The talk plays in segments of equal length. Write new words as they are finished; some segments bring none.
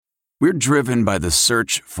We're driven by the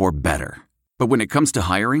search for better. But when it comes to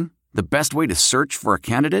hiring, the best way to search for a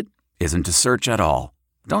candidate isn't to search at all.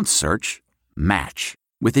 Don't search. Match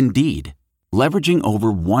with Indeed. Leveraging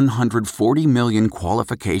over 140 million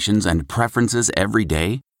qualifications and preferences every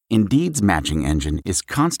day, Indeed's matching engine is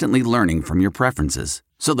constantly learning from your preferences.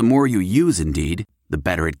 So the more you use Indeed, the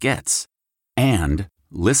better it gets. And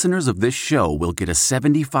listeners of this show will get a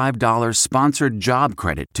 $75 sponsored job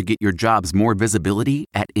credit to get your jobs more visibility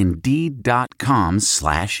at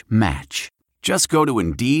Indeed.com/match. Just go to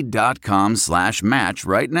Indeed.com/match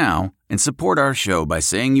right now and support our show by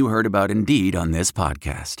saying you heard about Indeed on this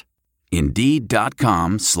podcast.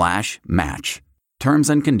 Indeed.com/match. Terms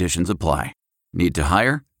and conditions apply. Need to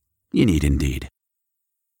hire? You need Indeed.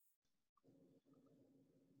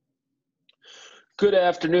 Good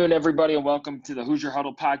afternoon, everybody, and welcome to the Hoosier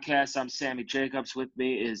Huddle podcast. I'm Sammy Jacobs. With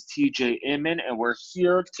me is TJ Inman, and we're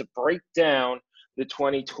here to break down the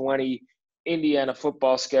 2020 Indiana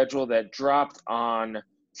football schedule that dropped on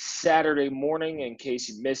Saturday morning. In case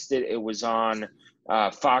you missed it, it was on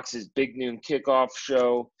Fox's Big Noon Kickoff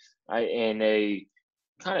show in a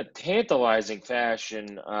kind of tantalizing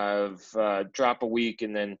fashion of drop a week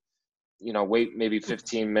and then, wait maybe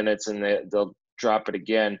 15 minutes and they'll drop it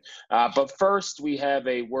again. But first, we have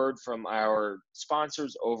a word from our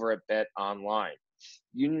sponsors over at Bet Online.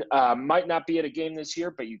 You might not be at a game this year,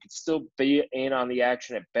 but you could still be in on the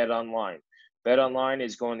action at Bet Online. Bet Online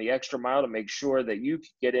is going the extra mile to make sure that you can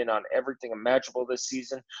get in on everything imaginable this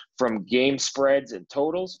season, from game spreads and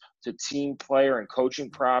totals to team, player, and coaching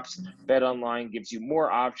props. Bet Online gives you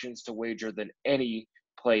more options to wager than any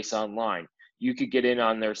place online. You could get in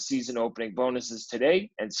on their season opening bonuses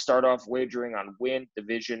today and start off wagering on win,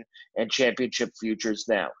 division, and championship futures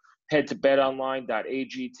now. Head to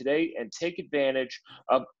betonline.ag today and take advantage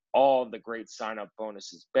of all the great sign-up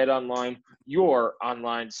bonuses. BetOnline, your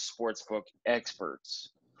online sportsbook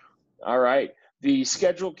experts. All right. The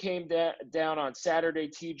schedule came down on Saturday.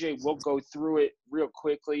 TJ, we'll go through it real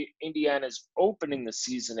quickly. Indiana's opening the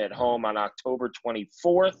season at home on October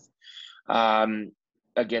 24th.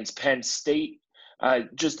 Against Penn State.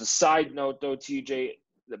 Just a side note, though, TJ,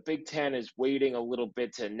 the Big Ten is waiting a little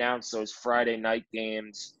bit to announce those Friday night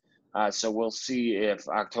games. So we'll see if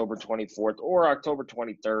October 24th or October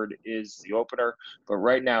 23rd is the opener. But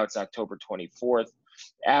right now it's October 24th.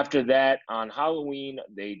 After that, on Halloween,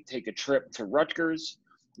 they take a trip to Rutgers.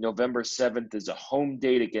 November 7th is a home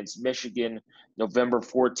date against Michigan. November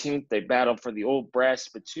 14th, they battle for the old brass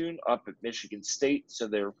spittoon up at Michigan State. So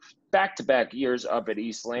they're back-to-back years up at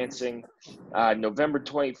East Lansing. November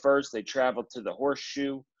 21st, they travel to the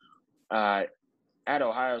Horseshoe at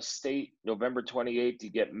Ohio State. November 28th, you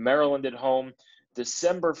get Maryland at home.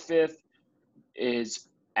 December 5th is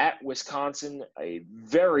at Wisconsin, a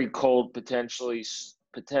very cold potential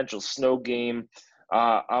snow game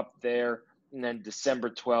up there. And then December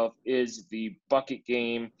 12th is the bucket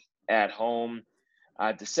game at home.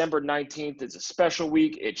 December 19th is a special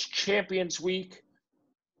week. It's Champions Week.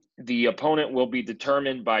 The opponent will be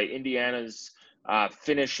determined by Indiana's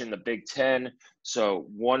finish in the Big Ten. So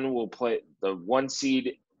one will play the one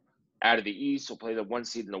seed out of the East, will play the one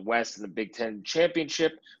seed in the West in the Big Ten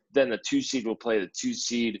championship. Then the two seed will play the two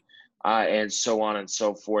seed, and so on and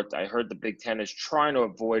so forth. I heard the Big Ten is trying to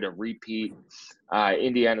avoid a repeat.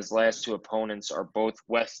 Indiana's last two opponents are both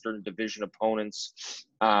Western Division opponents.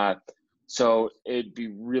 So it'd be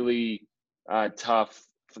really tough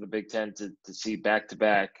for the Big Ten to see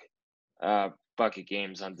back-to-back bucket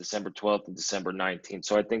games on December 12th and December 19th.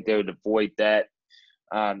 So I think they would avoid that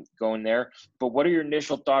going there. But what are your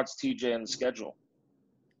initial thoughts, TJ, on the schedule?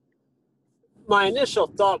 My initial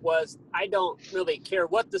thought was I don't really care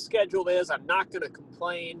what the schedule is. I'm not going to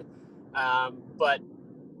complain. But,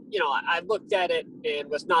 I looked at it and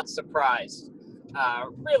was not surprised.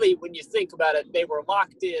 Really, when you think about it, they were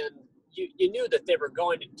locked in. You knew that they were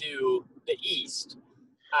going to do the East.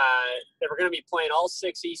 They were going to be playing all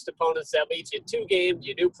six East opponents. That leads you 2 games.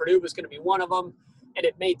 You knew Purdue was going to be one of them. And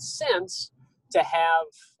it made sense to have,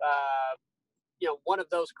 one of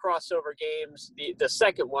those crossover games, the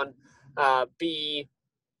second one, be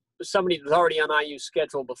somebody that's already on IU's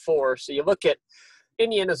schedule before. So you look at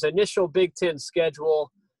Indiana's initial Big Ten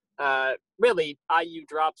schedule, really IU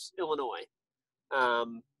drops Illinois.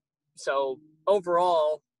 So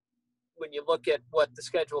overall, when you look at what the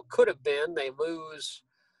schedule could have been, they lose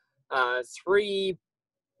 3,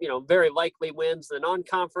 very likely wins the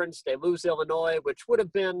non-conference. They lose Illinois, which would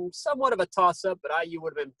have been somewhat of a toss-up, but IU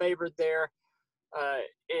would have been favored there.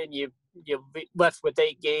 And you left with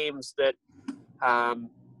 8 games that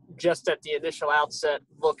just at the initial outset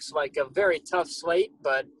looks like a very tough slate,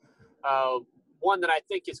 but one that I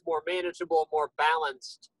think is more manageable, more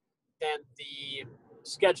balanced than the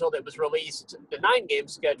schedule that was released, the 9-game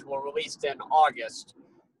schedule released in August.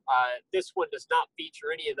 This one does not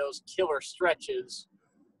feature any of those killer stretches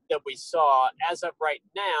that we saw. As of right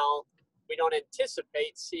now, we don't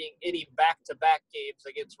anticipate seeing any back-to-back games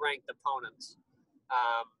against ranked opponents,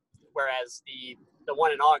 whereas the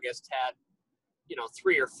one in August had,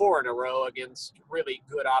 3 or 4 in a row against really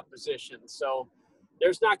good opposition. So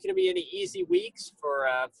there's not going to be any easy weeks for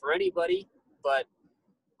anybody, but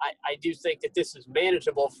I do think that this is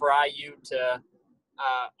manageable for IU to,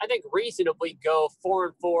 I think, reasonably go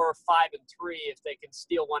 4-4, 5-3 if they can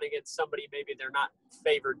steal one against somebody maybe they're not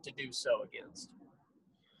favored to do so against.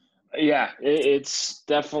 Yeah, it's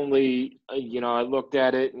definitely, I looked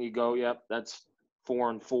at it and you go, yep, that's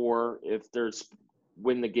 4-4. If there's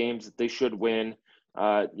win the games that they should win,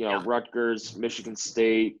 Rutgers, Michigan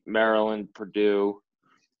State, Maryland, Purdue,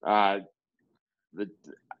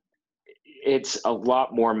 it's a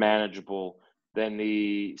lot more manageable than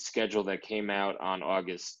the schedule that came out on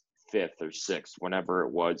August 5th or 6th, whenever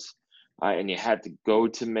it was. And you had to go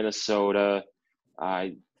to Minnesota,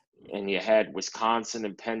 and you had Wisconsin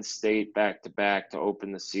and Penn State back-to-back to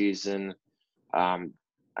open the season.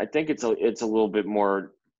 I think it's a little bit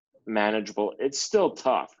more manageable. It's still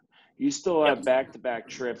tough. You still have back-to-back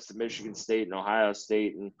trips to Michigan State and Ohio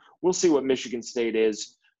State, and we'll see what Michigan State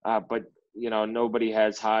is. But nobody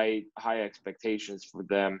has high expectations for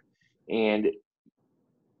them, and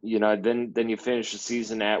then you finish the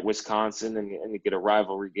season at Wisconsin and you get a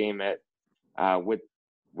rivalry game at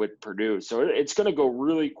with Purdue. So it's going to go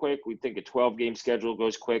really quick. We think a 12-game schedule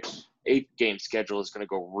goes quick. 8-game schedule is going to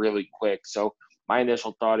go really quick. So my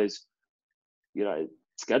initial thought is,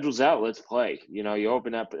 schedule's out, let's play. You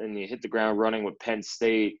open up and you hit the ground running with Penn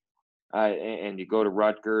State, and you go to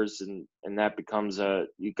Rutgers, and that becomes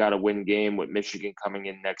you got to win game with Michigan coming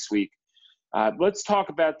in next week. Let's talk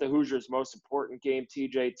about the Hoosiers' most important game,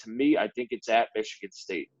 TJ. To me, I think it's at Michigan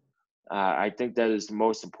State. I think that is the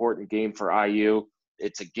most important game for IU.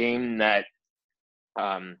 It's a game that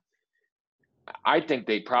I think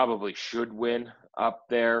they probably should win up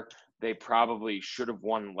there. They probably should have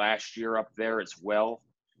won last year up there as well.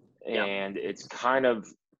 And it's kind of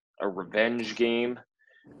a revenge game,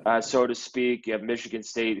 so to speak. You have Michigan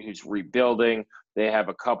State, who's rebuilding. They have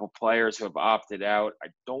a couple players who have opted out. I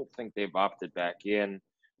don't think they've opted back in,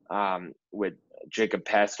 with Jacob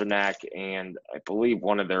Pasternak, and I believe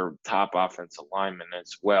one of their top offensive linemen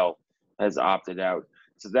as well has opted out.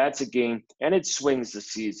 So that's a game, and it swings the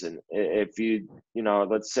season. If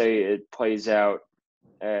let's say it plays out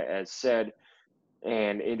as said,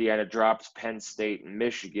 and Indiana drops Penn State and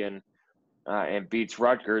Michigan and beats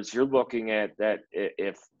Rutgers, you're looking at that.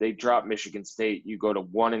 If they drop Michigan State, you go to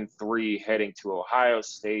 1-3 heading to Ohio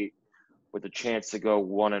State with a chance to go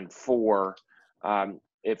 1-4.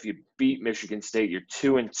 If you beat Michigan State, you're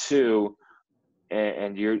 2-2,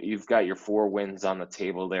 and you've got your 4 wins on the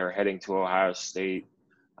table there heading to Ohio State,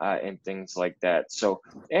 and things like that. So,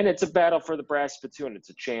 and it's a battle for the brass spittoon.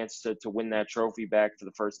 It's a chance to win that trophy back for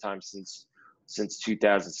the first time since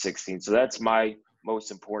 2016. So that's my most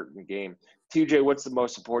important game. TJ, what's the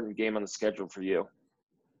most important game on the schedule for you?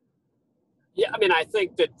 Yeah, I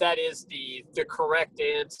think that is the correct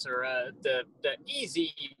answer. The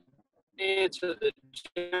easy answer that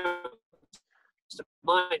jumps to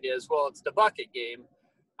mind is, well, it's the bucket game.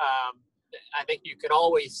 I think you can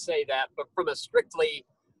always say that, but from a strictly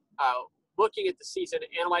looking at the season,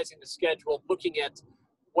 analyzing the schedule, looking at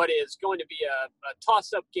what is going to be a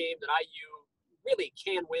toss-up game that IU really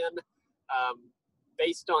can win,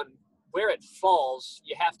 based on where it falls,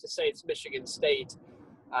 you have to say it's Michigan State.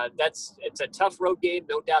 It's a tough road game,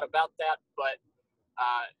 no doubt about that, but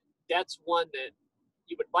that's one that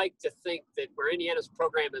you would like to think that where Indiana's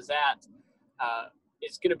program is at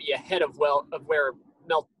is going to be ahead of where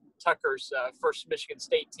Mel Tucker's first Michigan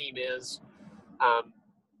State team is.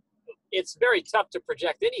 It's very tough to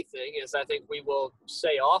project anything, as I think we will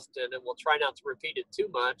say often, and we'll try not to repeat it too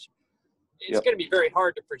much. It's going to be very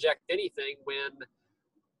hard to project anything when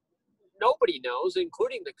nobody knows,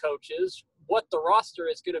 including the coaches, what the roster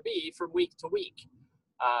is going to be from week to week.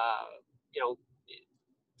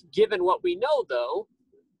 Given what we know, though,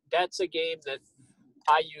 that's a game that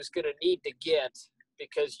IU is going to need to get,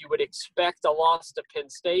 because you would expect a loss to Penn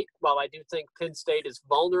State. While I do think Penn State is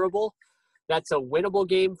vulnerable, that's a winnable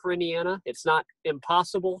game for Indiana. It's not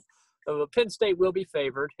impossible. Penn State will be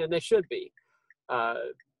favored, and they should be.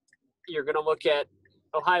 You're going to look at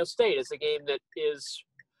Ohio State as a game that is,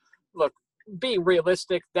 look, being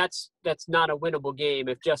realistic, that's not a winnable game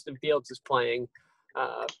if Justin Fields is playing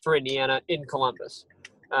for Indiana in Columbus.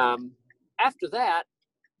 After that,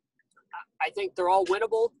 I think they're all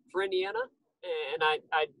winnable for Indiana, and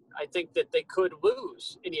I think that they could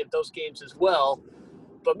lose any of those games as well.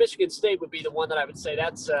 But Michigan State would be the one that I would say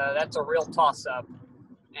that's a real toss-up,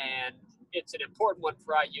 and it's an important one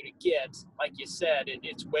for IU to get. Like you said,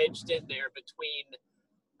 it's wedged in there between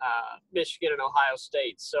Michigan and Ohio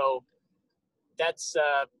State. So that's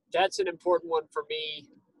an important one for me.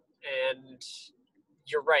 And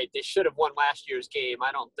you're right, they should have won last year's game.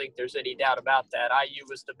 I don't think there's any doubt about that. IU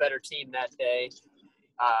was the better team that day,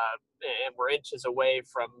 and we're inches away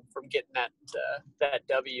from getting that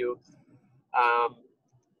W.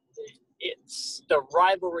 It's the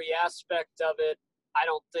rivalry aspect of it. I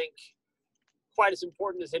don't think quite as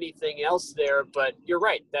important as anything else there, but you're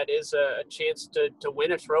right. That is a chance to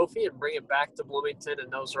win a trophy and bring it back to Bloomington,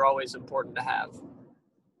 and those are always important to have.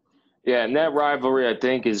 Yeah, and that rivalry, I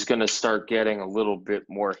think, is going to start getting a little bit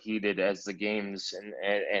more heated as the games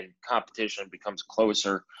and competition becomes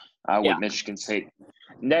closer with Michigan State.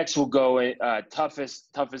 Next, we'll go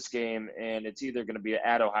toughest game, and it's either going to be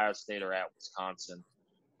at Ohio State or at Wisconsin.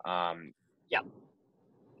 I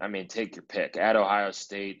mean, take your pick. At Ohio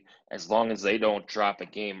State, as long as they don't drop a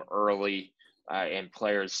game early and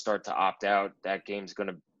players start to opt out, that game's going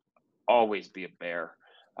to always be a bear.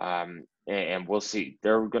 And we'll see.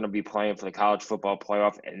 They're going to be playing for the college football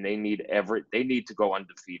playoff, and they need to go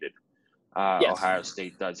undefeated. Yes. Ohio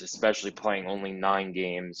State does, especially playing only 9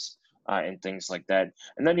 games and things like that.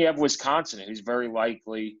 And then you have Wisconsin, who's very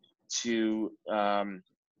likely to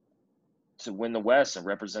win the West and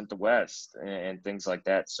represent the West and things like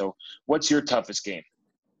that. So what's your toughest game?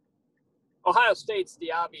 Ohio State's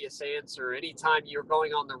the obvious answer. Anytime you're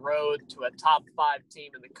going on the road to a top 5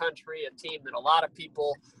 team in the country, a team that a lot of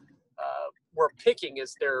people were picking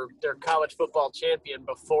as their college football champion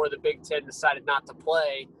before the Big Ten decided not to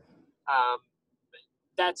play,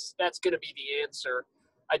 that's going to be the answer.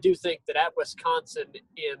 I do think that at Wisconsin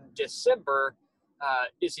in December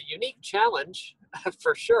is a unique challenge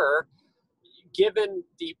for sure, given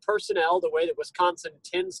the personnel, the way that Wisconsin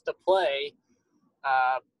tends to play.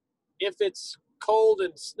 If it's cold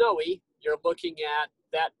and snowy, you're looking at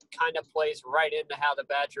that kind of plays right into how the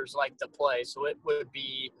Badgers like to play. So it would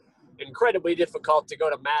be incredibly difficult to go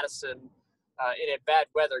to Madison in a bad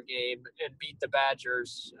weather game and beat the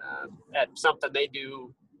Badgers at something they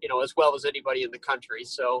do, as well as anybody in the country.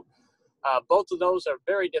 So both of those are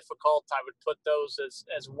very difficult. I would put those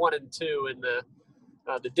as 1 and 2 in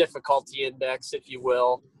the difficulty index, if you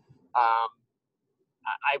will.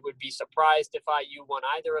 I would be surprised if IU won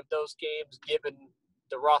either of those games, given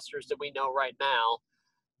the rosters that we know right now.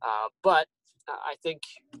 But I think,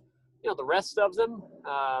 the rest of them,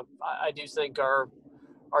 I do think are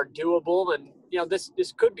doable. And,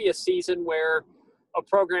 this could be a season where a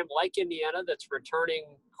program like Indiana that's returning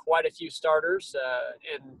quite a few starters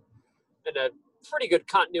and a pretty good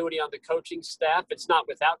continuity on the coaching staff. It's not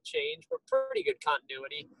without change, but pretty good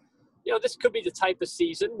continuity. This could be the type of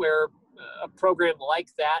season where a program like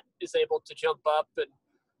that is able to jump up and,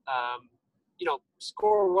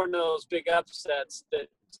 score one of those big upsets that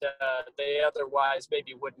they otherwise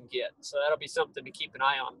maybe wouldn't get. So that'll be something to keep an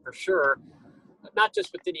eye on for sure, not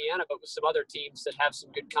just with Indiana, but with some other teams that have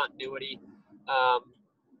some good continuity. I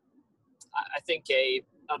think a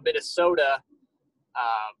Minnesota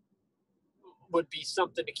would be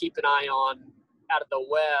something to keep an eye on out of the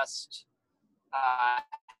West.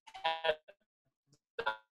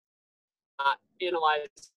 Not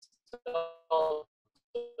analyze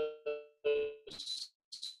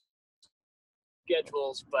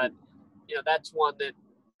schedules, but that's one that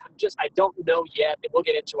I don't know yet, and we'll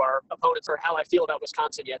get into our opponents or how I feel about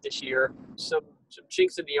Wisconsin yet this year. Some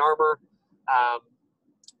chinks in the armor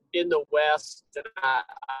in the West, and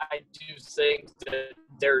I do think that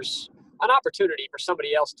there's an opportunity for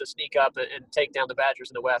somebody else to sneak up and take down the Badgers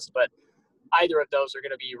in the West, but either of those are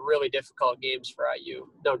going to be really difficult games for IU,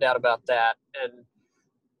 no doubt about that. And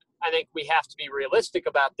I think we have to be realistic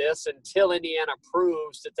about this until Indiana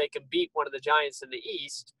proves that they can beat one of the giants in the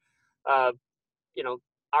East.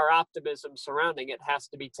 Our optimism surrounding it has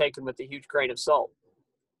to be taken with a huge grain of salt.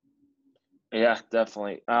 Yeah,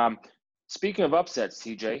 definitely. Speaking of upsets,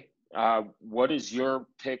 TJ, what is your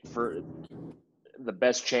pick for the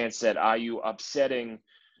best chance at IU upsetting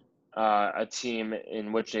a team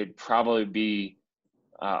in which they'd probably be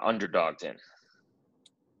underdogged in?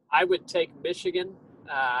 I would take Michigan.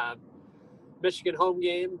 Michigan home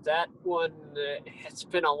game. That one, it's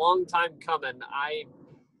been a long time coming.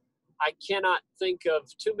 I cannot think of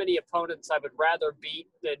too many opponents I would rather beat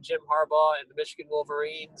than Jim Harbaugh and the Michigan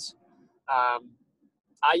Wolverines.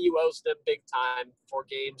 IU owes them big time for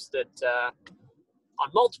games that on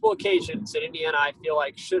multiple occasions that Indiana, I feel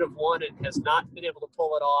like, should have won and has not been able to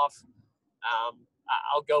pull it off.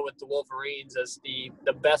 I'll go with the Wolverines as the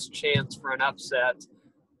best chance for an upset.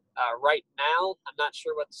 Right now, I'm not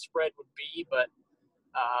sure what the spread would be, but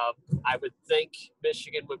I would think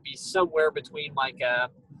Michigan would be somewhere between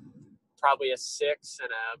probably a 6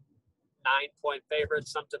 and a 9-point favorite,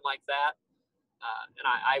 something like that. And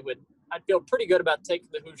I'd feel pretty good about taking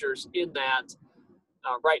the Hoosiers in that.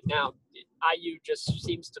 Right now, IU just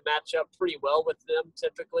seems to match up pretty well with them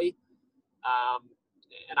typically.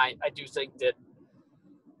 And I do think that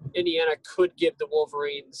Indiana could give the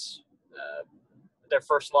Wolverines their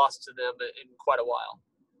first loss to them in quite a while.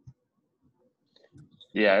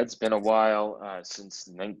 Yeah, it's been a while since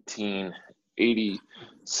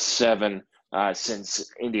 1987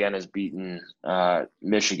 since Indiana's beaten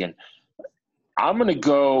Michigan. I'm going to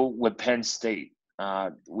go with Penn State.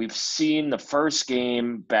 We've seen the first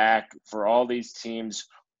game back for all these teams.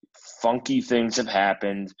 Funky things have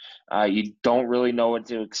happened. You don't really know what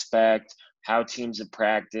to expect, how teams have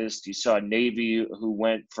practiced. You saw Navy, who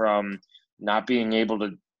went from not being able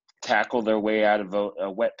to tackle their way out of a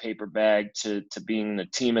wet paper bag to being the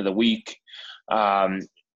team of the week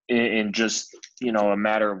in just, a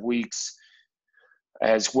matter of weeks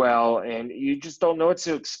as well. And you just don't know what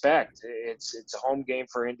to expect. It's a home game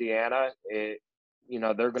for Indiana.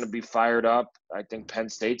 They're going to be fired up. I think Penn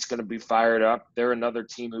State's going to be fired up. They're another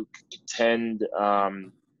team who can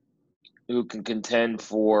contend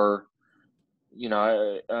for,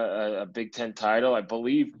 a Big Ten title. I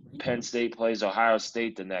believe Penn State plays Ohio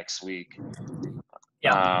State the next week.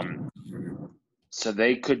 Yeah. So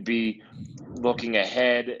they could be looking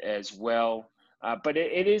ahead as well. But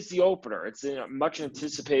it is the opener. It's a much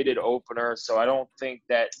anticipated opener. So I don't think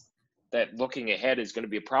that looking ahead is going to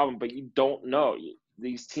be a problem, but you don't know.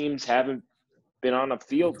 These teams haven't been on a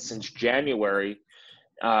field since January,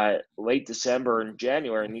 late December and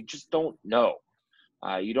January, and you just don't know.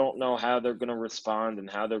 You don't know how they're going to respond and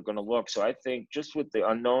how they're going to look. So I think just with the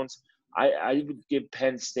unknowns, I would give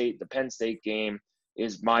Penn State, the Penn State game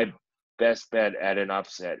is my best bet at an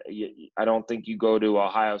upset. I don't think you go to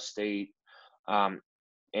Ohio State,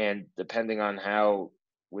 and depending on how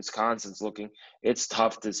Wisconsin's looking, it's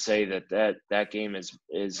tough to say that game is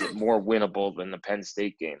more winnable than the Penn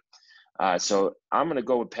State game. So I'm going to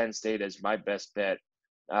go with Penn State as my best bet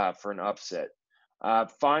for an upset.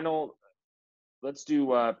 Let's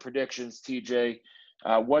do predictions, TJ.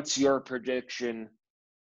 What's your prediction,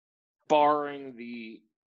 barring the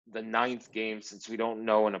ninth game, since we don't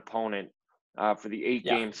know an opponent, for the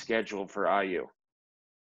 8-game schedule for IU?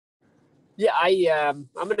 Yeah, I'm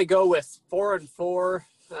going to go with 4-4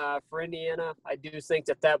 for Indiana. I do think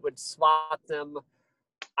that would slot them.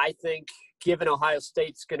 I think, given Ohio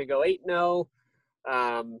State's going to go 8-0,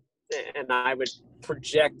 and I would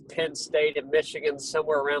project Penn State and Michigan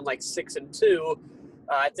somewhere around 6-2.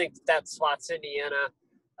 I think that slots Indiana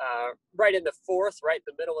right in the fourth, right in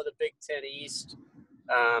the middle of the Big Ten East.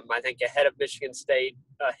 I think ahead of Michigan State,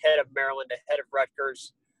 ahead of Maryland, ahead of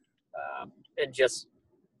Rutgers, and just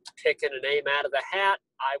picking a name out of the hat,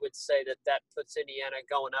 I would say that puts Indiana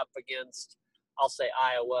going up against, I'll say,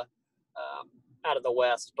 Iowa out of the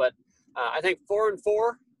West. But I think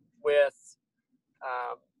 4-4 with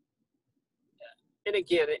and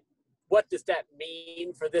again, what does that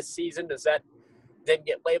mean for this season? Does that then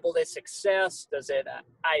get labeled a success? Does it?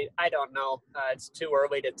 I don't know. It's too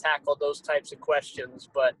early to tackle those types of questions,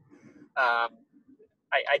 but I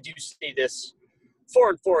do see this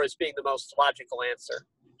 4-4 as being the most logical answer.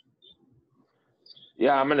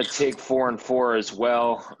 Yeah, I'm going to take 4-4 as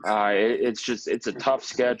well. It's a tough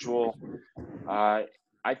schedule.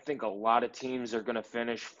 I think a lot of teams are going to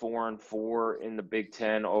finish 4-4 in the Big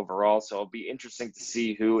Ten overall. So it'll be interesting to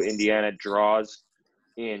see who Indiana draws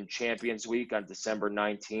in Champions Week on December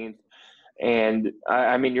 19th. And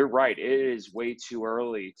I mean, you're right. It is way too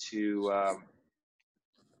early to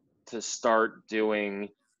start doing,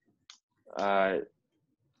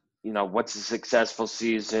 what's a successful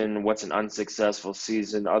season, what's an unsuccessful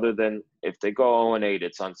season, other than if they go 0-8,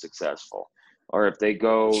 it's unsuccessful. Or if they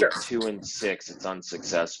go 2-6, it's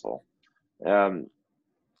unsuccessful.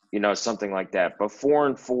 Something like that. But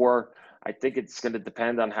 4-4, I think it's going to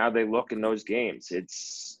depend on how they look in those games.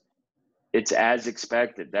 It's as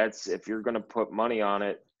expected. That's, if you're going to put money on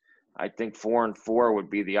it, I think 4-4 would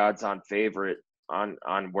be the odds-on favorite on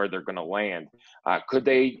where they're going to land. Could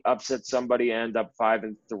they upset somebody and end up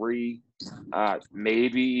 5-3?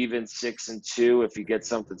 Maybe even 6-2 if you get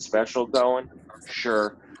something special going.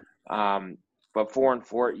 Sure. But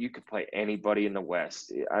 4-4, you could play anybody in the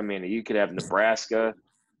West. I mean, you could have Nebraska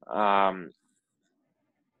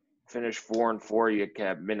finish 4-4. You could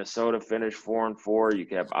have Minnesota finish 4-4. You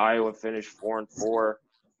could have Iowa finish 4-4.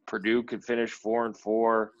 Purdue could finish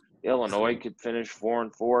 4-4. Illinois could finish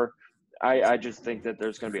 4-4. I just think that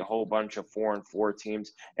there's going to be a whole bunch of 4-4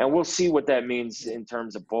 teams, and we'll see what that means in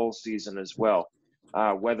terms of bowl season as well.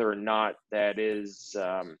 Whether or not that is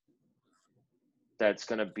that's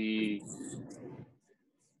going to be,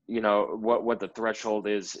 what the threshold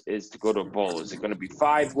is to go to a bowl. Is it going to be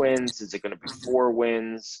 5 wins? Is it going to be 4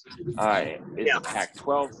 wins? Is the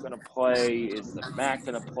Pac-12 going to play? Is the MAC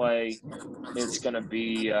going to play? It's going to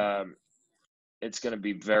be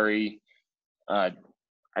very, I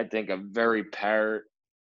think, a very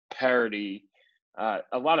parity,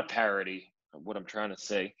 a lot of parity. What I'm trying to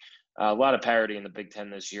say, a lot of parity in the Big Ten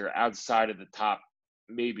this year, outside of the top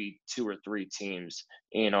maybe 2 or 3 teams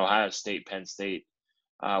in Ohio State, Penn State,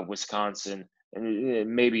 Wisconsin,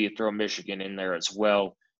 and maybe you throw Michigan in there as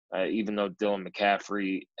well, even though Dylan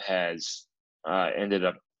McCaffrey has ended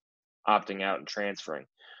up opting out and transferring.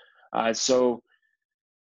 So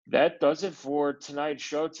that does it for tonight's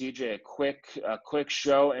show, TJ. A quick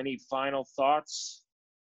show. Any final thoughts?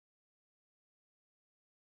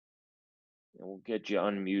 And we'll get you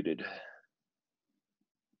unmuted.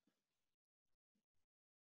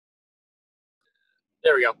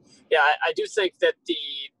 There we go. Yeah, I do think that the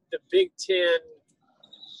Big Ten,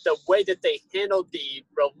 the way that they handled the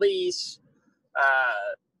release,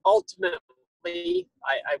 ultimately,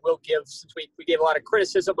 I will give, since we gave a lot of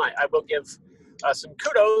criticism, I will give some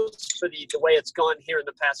kudos for the way it's gone here in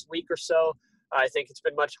the past week or so. I think it's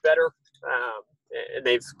been much better, and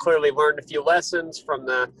they've clearly learned a few lessons from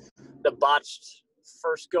the botched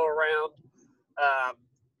first go-around.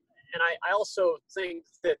 And I also think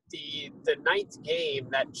that the 9th game,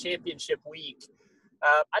 that championship week,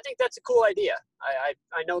 I think that's a cool idea.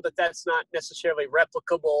 I know that that's not necessarily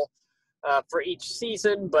replicable for each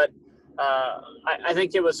season, but I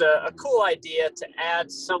think it was a cool idea to add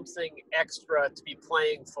something extra to be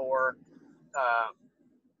playing for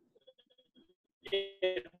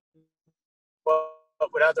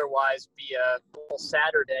what would otherwise be a full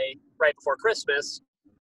Saturday right before Christmas.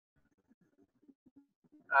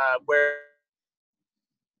 Where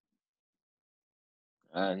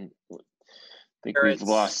I think we've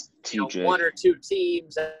lost TJ. 1 or 2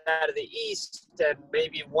 teams out of the East, and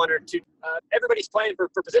maybe 1 or 2. Everybody's playing for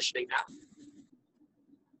positioning now.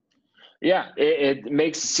 Yeah, it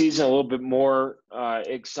makes the season a little bit more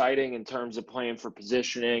exciting in terms of playing for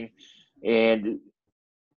positioning, and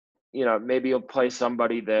maybe you'll play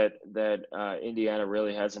somebody that Indiana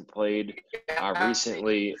really hasn't played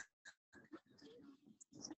recently.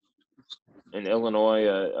 In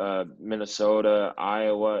Illinois, Minnesota,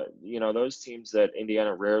 Iowa, those teams that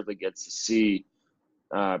Indiana rarely gets to see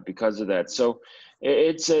because of that. So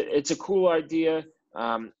it's a cool idea.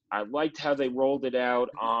 I liked how they rolled it out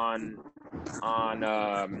on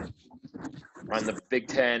the Big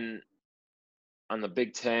Ten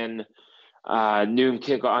noon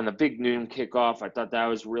kickoff, on the big noon kickoff. I thought that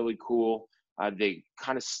was really cool. They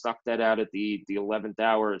kind of snuck that out at the 11th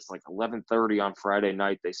hour. It's like 11:30 on Friday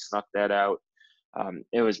night. They snuck that out.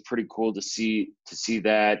 It was pretty cool to see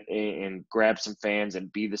that and grab some fans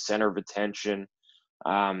and be the center of attention.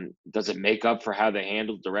 Does it make up for how they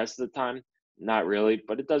handled the rest of the time? Not really,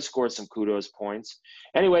 but it does score some kudos points.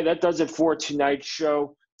 Anyway, that does it for tonight's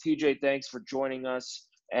show. TJ, thanks for joining us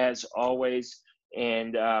as always.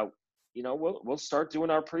 And we'll start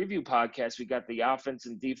doing our preview podcast. We got the offense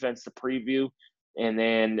and defense to preview, and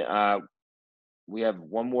then we have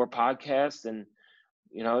one more podcast, and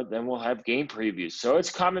then we'll have game previews. So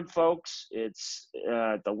it's coming, folks. It's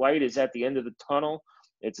the light is at the end of the tunnel.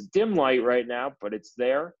 It's a dim light right now, but it's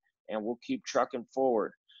there, and we'll keep trucking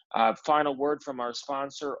forward. Final word from our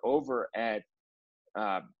sponsor over at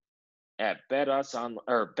Bet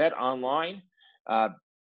Online.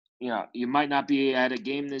 You might not be at a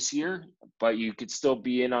game this year, but you could still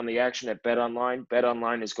be in on the action at Bet Online. Bet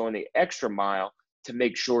Online is going the extra mile to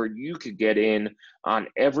make sure you could get in on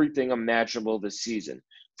everything imaginable this season,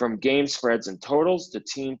 from game spreads and totals to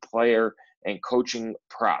team, player, and coaching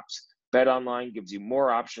props. Bet Online gives you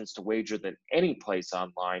more options to wager than any place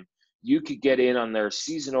online. You could get in on their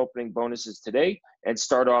season opening bonuses today and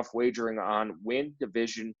start off wagering on win,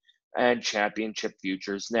 division, and championship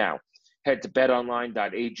futures now. Head to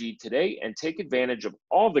betonline.ag today and take advantage of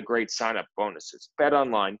all the great sign-up bonuses.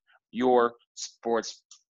 BetOnline, your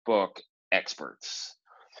sportsbook experts.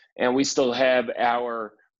 And we still have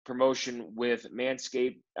our promotion with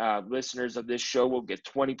Manscaped. Listeners of this show will get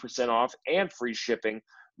 20% off and free shipping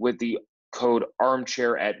with the code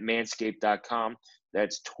armchair at manscaped.com.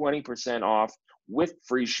 That's 20% off with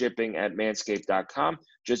free shipping at manscaped.com.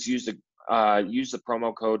 Just use the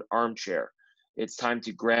promo code armchair. It's time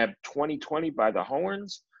to grab 2020 by the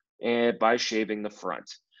horns and by shaving the front.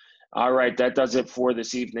 All right, that does it for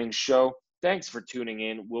this evening's show. Thanks for tuning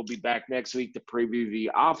in. We'll be back next week to preview the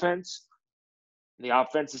offensive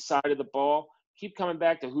side of the ball. Keep coming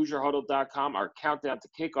back to HoosierHuddle.com. Our countdown to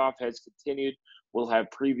kickoff has continued. We'll have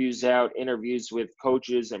previews out, interviews with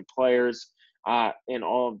coaches and players, and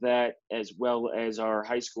all of that, as well as our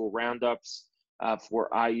high school roundups for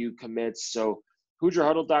IU commits. So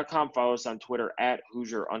HoosierHuddle.com. Follow us on Twitter at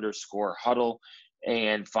Hoosier_Huddle,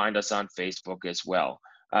 and find us on Facebook as well.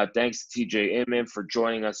 Thanks to TJ Inman for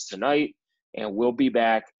joining us tonight, and we'll be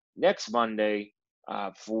back next Monday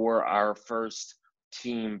for our first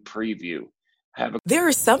team preview. There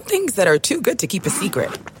are some things that are too good to keep a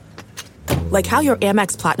secret. Like how your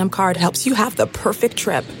Amex Platinum card helps you have the perfect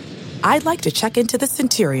trip. I'd like to check into the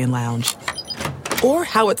Centurion Lounge. Or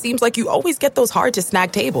how it seems like you always get those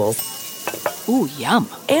hard-to-snag tables. Ooh, yum.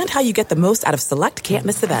 And how you get the most out of select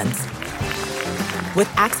can't-miss events. With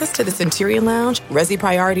access to the Centurion Lounge, Resi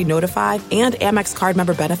Priority Notified, and Amex card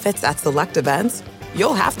member benefits at select events,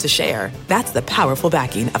 you'll have to share. That's the powerful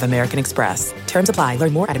backing of American Express. Terms apply.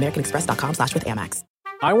 Learn more at americanexpress.com/withAmex.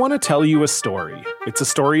 I want to tell you a story. It's a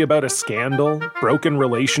story about a scandal, broken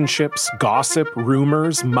relationships, gossip,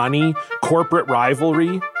 rumors, money, corporate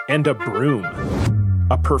rivalry, and a broom.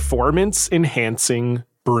 A performance-enhancing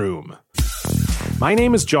broom. My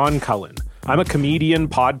name is John Cullen. I'm a comedian,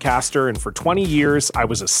 podcaster, and for 20 years, I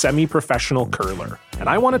was a semi-professional curler. And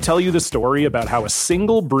I want to tell you the story about how a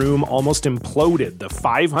single broom almost imploded the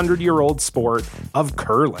 500-year-old sport of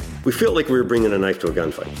curling. We felt like we were bringing a knife to a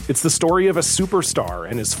gunfight. It's the story of a superstar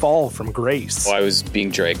and his fall from grace. Well, I was being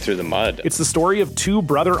dragged through the mud. It's the story of two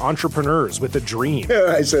brother entrepreneurs with a dream.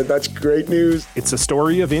 I said, that's great news. It's a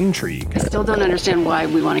story of intrigue. I still don't understand why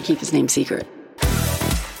we want to keep his name secret.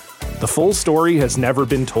 The full story has never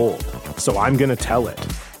been told, so I'm going to tell it.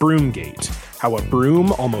 Broomgate, how a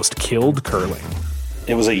broom almost killed curling.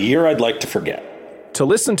 It was a year I'd like to forget. To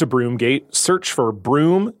listen to Broomgate, search for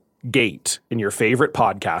Broomgate in your favorite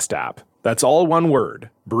podcast app. That's all one word,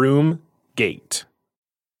 Broomgate.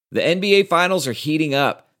 The NBA Finals are heating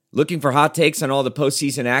up. Looking for hot takes on all the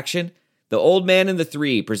postseason action? The Old Man and the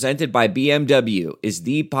Three, presented by BMW, is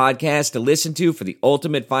the podcast to listen to for the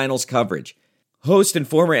ultimate finals coverage. Host and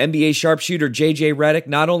former NBA sharpshooter JJ Redick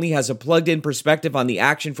not only has a plugged-in perspective on the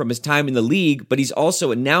action from his time in the league, but he's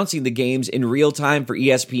also announcing the games in real time for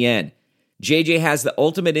ESPN. JJ has the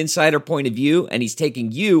ultimate insider point of view, and he's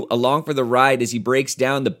taking you along for the ride as he breaks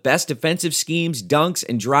down the best defensive schemes, dunks,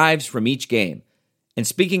 and drives from each game. And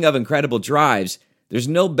speaking of incredible drives, there's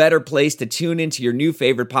no better place to tune into your new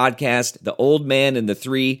favorite podcast, The Old Man and the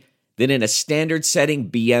Three, than in a standard-setting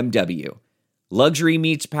BMW. Luxury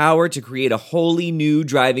meets power to create a wholly new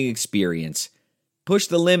driving experience. Push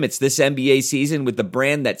the limits this NBA season with the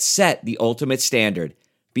brand that set the ultimate standard.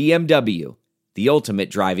 BMW, the ultimate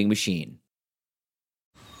driving machine.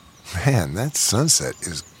 Man, that sunset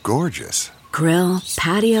is gorgeous. Grill,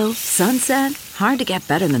 patio, sunset. Hard to get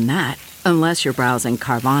better than that. Unless you're browsing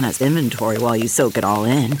Carvana's inventory while you soak it all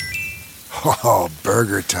in. Oh,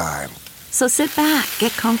 burger time. So sit back,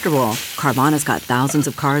 get comfortable. Carvana's got thousands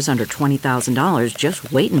of cars under $20,000 just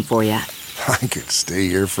waiting for you. I could stay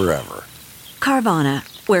here forever. Carvana,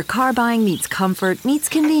 where car buying meets comfort meets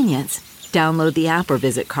convenience. Download the app or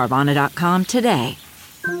visit Carvana.com today.